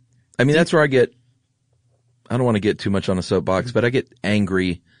 Yeah. I mean, that's where I don't want to get too much on a soapbox, but I get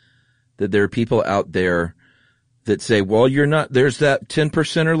angry that there are people out there that say, well, there's that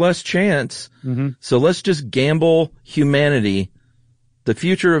 10% or less chance. Mm-hmm. So let's just gamble humanity, the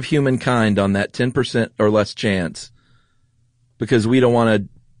future of humankind, on that 10% or less chance, because we don't want to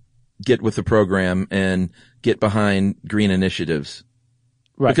get with the program and get behind green initiatives.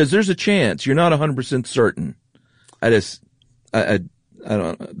 Right. Because there's a chance. You're not 100% certain. I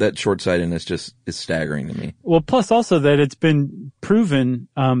don't, that short-sightedness is staggering to me. Well, plus also that it's been proven,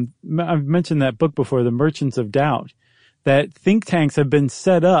 I've mentioned that book before, The Merchants of Doubt, that think tanks have been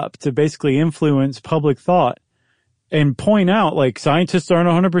set up to basically influence public thought and point out, like, scientists aren't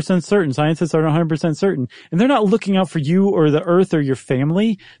 100% certain, scientists aren't 100% certain. And they're not looking out for you or the earth or your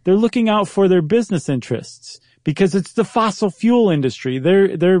family. They're looking out for their business interests because it's the fossil fuel industry.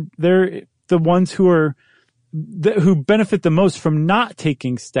 They're the ones who benefit the most from not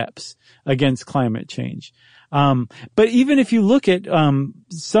taking steps against climate change. But even if you look at,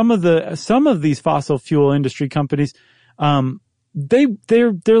 some of these fossil fuel industry companies,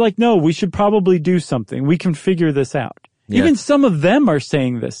 they're like, no, we should probably do something. We can figure this out. Yeah. Even some of them are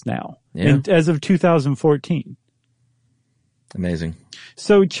saying this now, as of 2014. Amazing.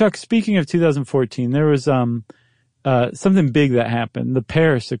 So, Chuck, speaking of 2014, there was something big that happened, the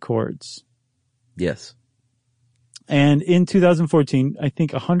Paris Accords. Yes. And in 2014, I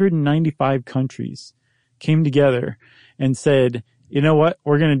think 195 countries came together and said, you know what?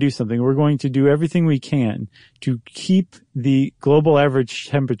 We're going to do something. We're going to do everything we can to keep the global average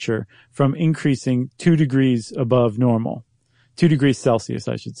temperature from increasing 2 degrees above normal. 2 degrees Celsius,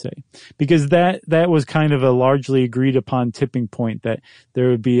 I should say. Because that was kind of a largely agreed upon tipping point, that there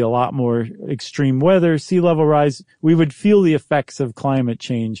would be a lot more extreme weather, sea level rise. We would feel the effects of climate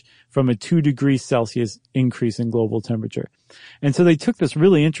change from a 2 degrees Celsius increase in global temperature. And so they took this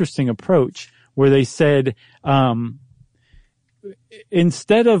really interesting approach where they said,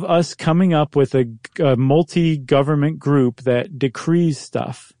 instead of us coming up with a multi-government group that decrees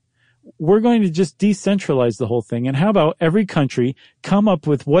stuff, we're going to just decentralize the whole thing. And how about every country come up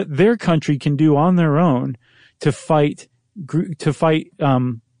with what their country can do on their own to fight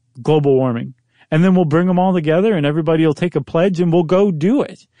global warming. And then we'll bring them all together and everybody will take a pledge and we'll go do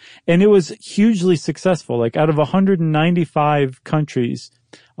it. And it was hugely successful. Like, out of 195 countries,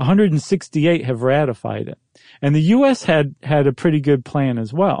 168 have ratified it. And the U.S. had a pretty good plan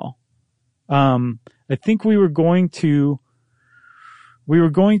as well. I think we were going to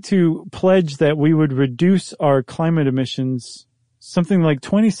pledge that we would reduce our climate emissions something like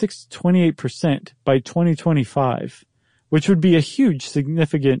 26 to 28% by 2025, which would be a huge,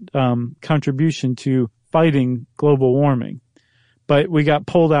 significant contribution to fighting global warming. But we got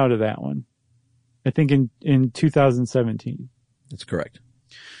pulled out of that one, I think in 2017. That's correct.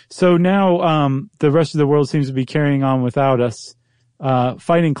 So now the rest of the world seems to be carrying on without us,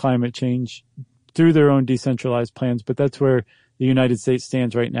 fighting climate change through their own decentralized plans. But that's where the United States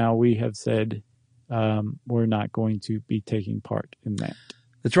stands right now. We have said we're not going to be taking part in that.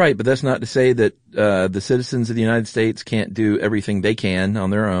 That's right, but that's not to say that the citizens of the United States can't do everything they can on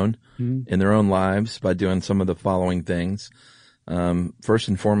their own, in their own lives, by doing some of the following things. First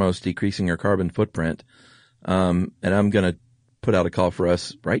and foremost, decreasing your carbon footprint. And I'm going to put out a call for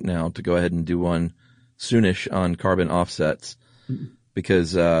us right now to go ahead and do one soonish on carbon offsets,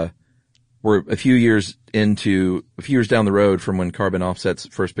 because we're a few years down the road from when carbon offsets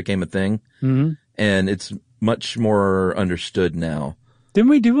first became a thing, and it's much more understood now. Didn't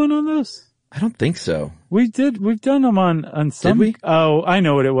we do one on those? I don't think so. We did. We've done them on some. Did we? Oh, I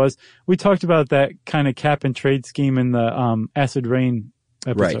know what it was. We talked about that kind of cap and trade scheme in the acid rain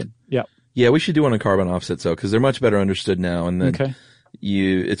episode. Right. Yeah. Yeah, we should do one on carbon offsets though, because they're much better understood now, and then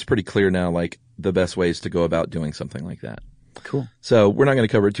it's pretty clear now, like, the best ways to go about doing something like that. Cool. So we're not going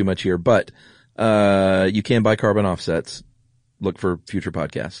to cover it too much here, but you can buy carbon offsets. Look for future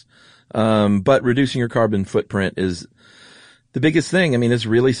podcasts. But reducing your carbon footprint is the biggest thing. I mean, it's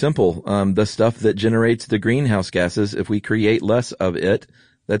really simple. The stuff that generates the greenhouse gases, if we create less of it,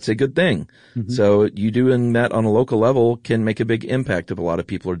 that's a good thing. So you doing that on a local level can make a big impact if a lot of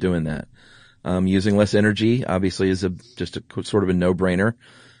people are doing that. Using less energy obviously is just a sort of a no-brainer.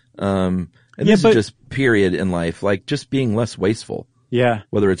 And this is just period in life, like just being less wasteful. Yeah.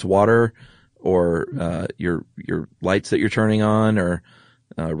 Whether it's water or, your lights that you're turning on, or,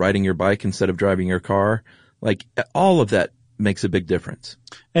 riding your bike instead of driving your car. Like, all of that makes a big difference.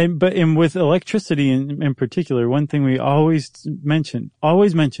 And with electricity in particular, one thing we always mention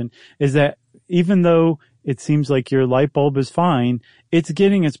is that even though it seems like your light bulb is fine. It's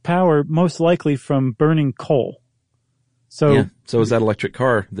getting its power most likely from burning coal. So, Yeah. So is that electric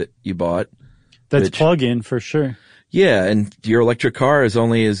car that you bought? that's plug-in for sure. Yeah, and your electric car is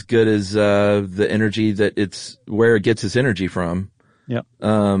only as good as the energy that where it gets its energy from. Yep.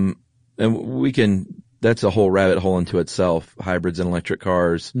 And that's a whole rabbit hole into itself, hybrids and electric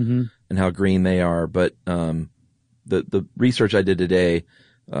cars and how green they are. But the research I did today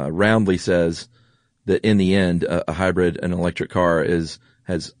roundly says that in the end, a hybrid and electric car has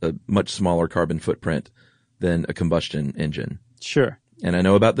a much smaller carbon footprint than a combustion engine. Sure. And I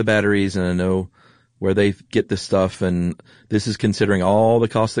know about the batteries, and I know where they get this stuff, and this is considering all the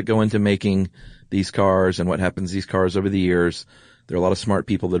costs that go into making these cars and what happens to these cars over the years. There are a lot of smart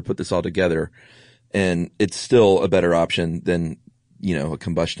people that put this all together, and it's still a better option than, a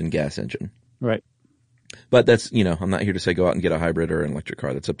combustion gas engine. Right. But that's, I'm not here to say go out and get a hybrid or an electric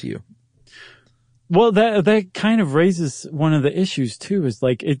car. That's up to you. Well, that kind of raises one of the issues too, is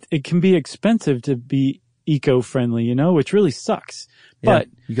like it can be expensive to be eco-friendly, which really sucks. But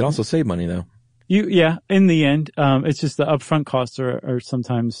yeah. You can also save money though. In the end, it's just the upfront costs are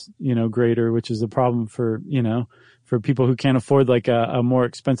sometimes, greater, which is a problem for people who can't afford like a more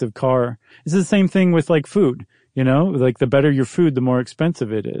expensive car. It's the same thing with like food, like the better your food, the more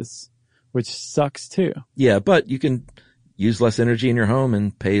expensive it is, which sucks too. Yeah, but you can use less energy in your home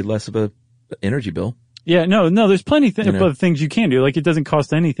and pay less of a energy bill. Yeah, no, there's plenty of things you can do. Like it doesn't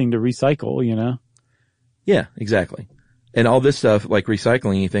cost anything to recycle, Yeah, exactly. And all this stuff like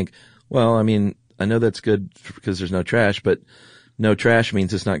recycling, you think, well, I mean, I know that's good because there's no trash, but no trash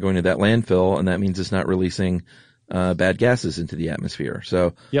means it's not going to that landfill, and that means it's not releasing bad gases into the atmosphere.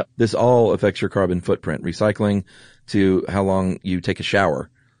 So yep. This all affects your carbon footprint. Recycling to how long you take a shower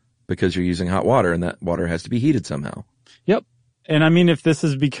because you're using hot water, and that water has to be heated somehow. Yep. And I mean, if this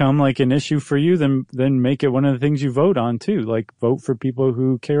has become like an issue for you, then make it one of the things you vote on too. Like vote for people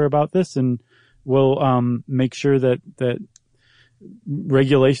who care about this, and will make sure that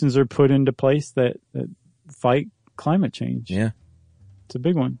regulations are put into place that fight climate change. Yeah. It's a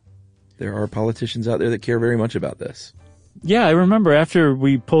big one. There are politicians out there that care very much about this. Yeah, I remember after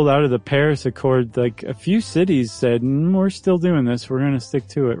we pulled out of the Paris Accord, like a few cities said, we're still doing this. We're going to stick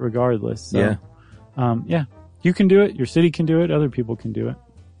to it regardless. So, yeah. You can do it. Your city can do it. Other people can do it.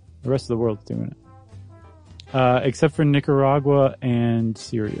 The rest of the world's doing it. Except for Nicaragua and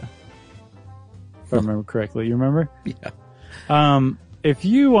Syria. If I remember correctly. You remember? Yeah. If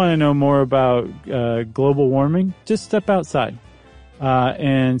you want to know more about global warming, just step outside.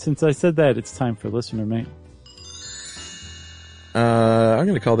 And since I said that, it's time for listener mail. I'm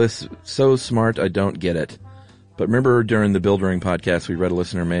going to call this So Smart I Don't Get It. But remember during the Buildering podcast, we read a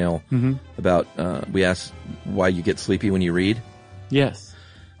listener mail about, we asked why you get sleepy when you read. Yes.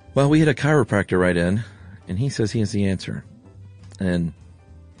 Well, we had a chiropractor write in, and he says he has the answer. And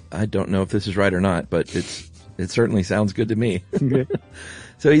I don't know if this is right or not, but it certainly sounds good to me. Okay.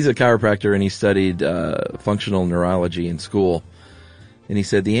 So he's a chiropractor, and he studied functional neurology in school. And he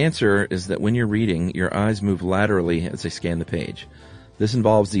said the answer is that when you're reading, your eyes move laterally as they scan the page. This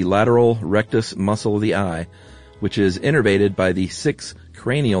involves the lateral rectus muscle of the eye, which is innervated by the sixth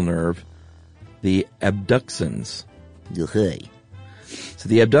cranial nerve, the abducens. So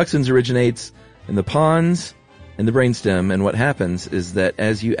the abducens originates in the pons and the brainstem, and what happens is that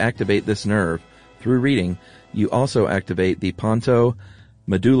as you activate this nerve through reading, you also activate the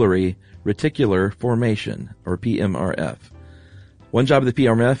pontomedullary reticular formation, or PMRF. One job of the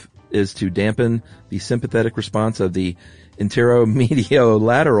PMRF is to dampen the sympathetic response of the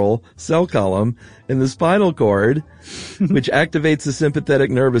interomediolateral cell column in the spinal cord, which activates the sympathetic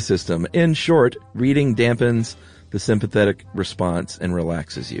nervous system. In short, reading dampens the sympathetic response and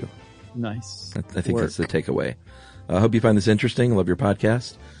relaxes you. Nice. I think that's the takeaway. I hope you find this interesting. Love your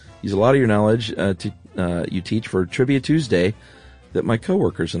podcast. Use a lot of your knowledge you teach for Trivia Tuesday that my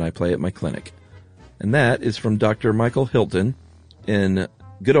coworkers and I play at my clinic. And that is from Dr. Michael Hilton in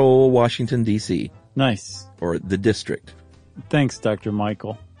good old Washington, D.C. Nice. Or the district. Thanks, Dr.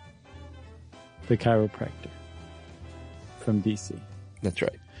 Michael, the chiropractor from D.C. That's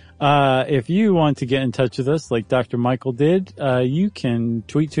right. If you want to get in touch with us like Dr. Michael did, you can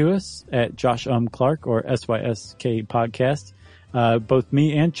tweet to us at Josh Clark or SYSK Podcast. Both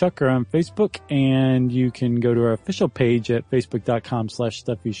me and Chuck are on Facebook, and you can go to our official page at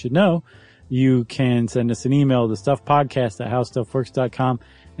facebook.com/stuff you should know. You can send us an email to stuffpodcast@howstuffworks.com.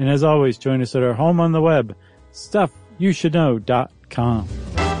 And as always, join us at our home on the web, stuffyoushouldknow.com.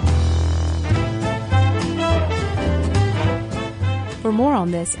 For more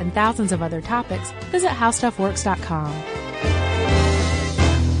on this and thousands of other topics, visit howstuffworks.com.